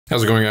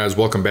How's it going, guys?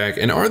 Welcome back.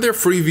 And are there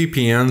free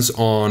VPNs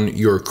on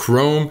your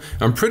Chrome?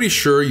 I'm pretty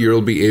sure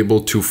you'll be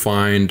able to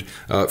find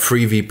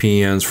free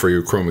VPNs for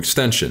your Chrome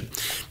extension.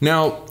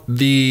 Now,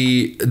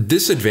 the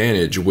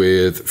disadvantage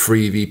with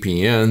free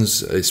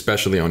VPNs,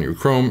 especially on your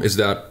Chrome, is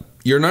that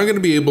you're not going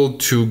to be able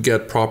to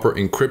get proper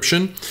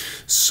encryption.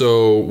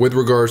 So with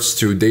regards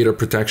to data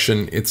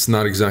protection, it's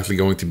not exactly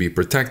going to be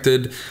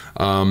protected.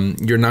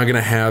 You're not going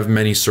to have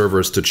many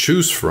servers to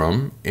choose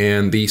from,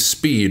 and the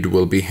speed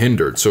will be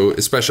hindered. So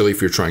especially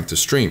if you're trying to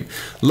stream,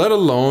 let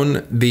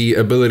alone the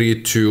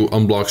ability to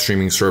unblock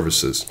streaming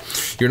services.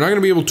 You're not going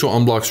to be able to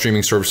unblock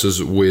streaming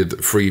services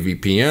with free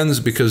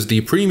VPNs because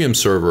the premium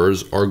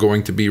servers are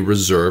going to be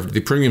reserved.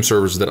 The premium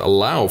servers that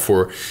allow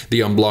for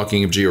the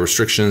unblocking of geo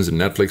restrictions and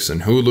Netflix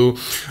and Hulu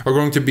are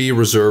going to be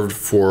reserved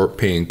for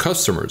paying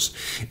customers.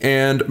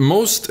 And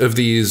most of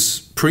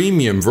these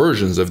premium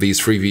versions of these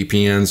free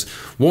VPNs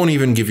won't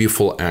even give you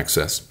full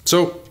access.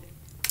 So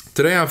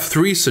today I have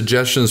 3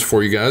 suggestions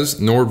for you guys: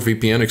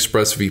 NordVPN,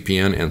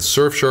 ExpressVPN, and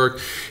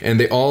Surfshark, and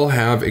they all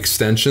have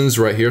extensions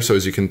right here. So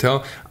as you can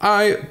tell,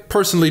 I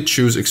personally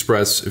choose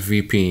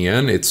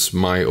ExpressVPN. It's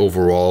my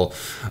overall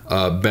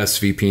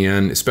best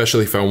VPN,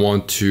 especially if I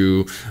want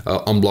to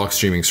unblock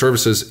streaming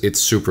services. It's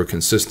super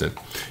consistent.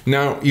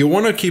 Now, you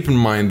want to keep in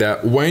mind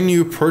that when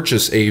you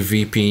purchase a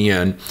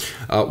VPN,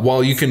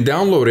 while you can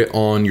download it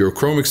on your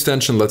Chrome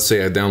extension, let's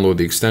say I download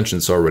the extension,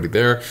 it's already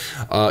there,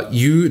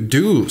 you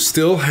do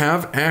still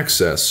have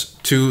access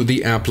to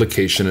the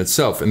application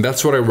itself. And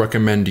that's what I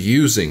recommend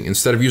using.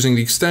 Instead of using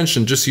the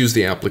extension, just use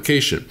the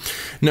application.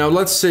 Now,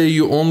 let's say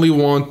you only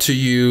want to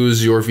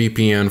use your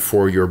VPN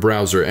for your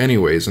browser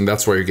anyways, and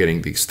that's why you're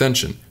getting the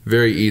extension.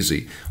 Very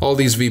easy. All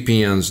these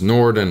VPNs,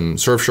 Nord and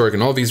Surfshark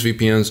and all these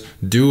VPNs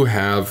do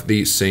have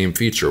the same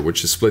feature,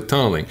 which is split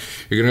tunneling.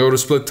 You're gonna go to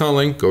split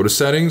tunneling, go to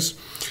settings,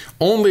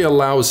 only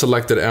allow a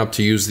selected app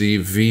to use the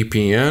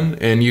VPN,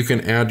 and you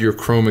can add your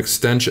Chrome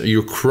extension,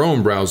 your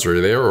Chrome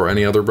browser there, or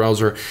any other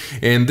browser.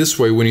 And this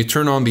way, when you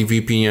turn on the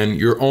VPN,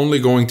 you're only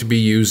going to be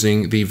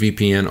using the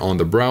VPN on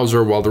the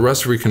browser, while the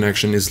rest of your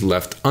connection is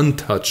left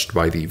untouched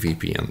by the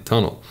VPN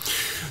tunnel.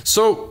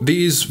 So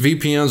these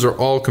VPNs are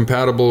all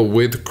compatible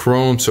with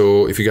Chrome.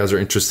 So if you guys are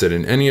interested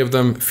in any of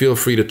them, feel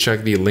free to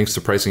check the links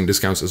to pricing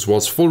discounts as well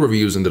as full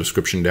reviews in the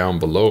description down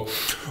below.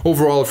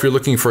 Overall, if you're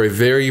looking for a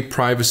very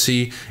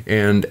privacy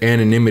and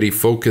anonymity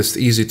focused,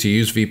 easy to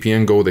use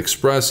VPN, go with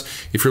Express.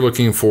 If you're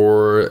looking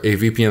for a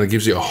VPN that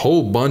gives you a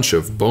whole bunch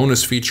of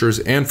bonus features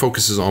and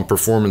focuses on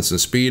performance and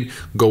speed,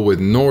 go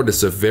with Nord.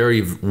 It's a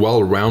very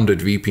well-rounded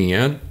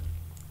VPN.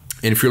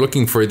 And if you're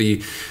looking for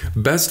the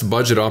best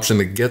budget option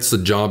that gets the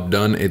job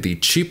done at the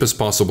cheapest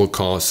possible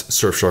cost,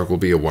 Surfshark will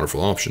be a wonderful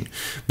option.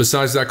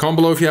 Besides that, comment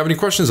below if you have any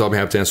questions. I'll be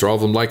happy to answer all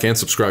of them. Like and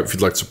subscribe if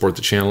you'd like to support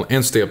the channel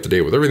and stay up to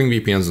date with everything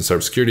VPNs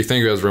and cybersecurity.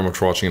 Thank you guys very much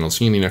for watching, and I'll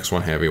see you in the next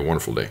one. Have a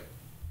wonderful day.